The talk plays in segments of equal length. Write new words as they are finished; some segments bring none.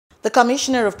The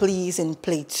Commissioner of Police in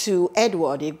Plateau,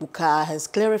 Egbuka, has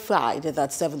clarified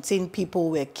that 17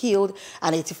 people were killed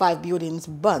and 85 buildings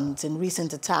burnt in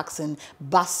recent attacks in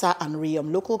Bassa and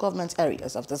Riyom local government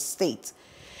areas of the state.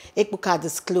 Egbuka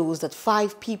disclosed that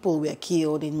 5 people were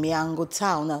killed in Miango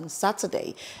town on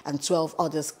Saturday and 12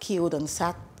 others killed on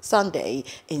Sunday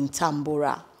in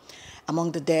Tambora.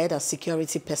 Among the dead are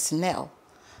security personnel.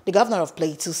 The governor of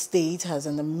Plateau State has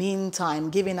in the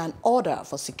meantime given an order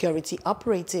for security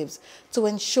operatives to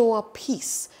ensure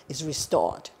peace is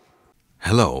restored.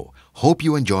 Hello, hope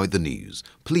you enjoyed the news.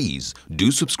 Please do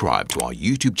subscribe to our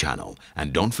YouTube channel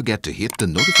and don't forget to hit the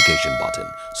notification button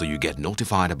so you get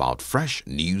notified about fresh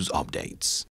news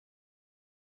updates.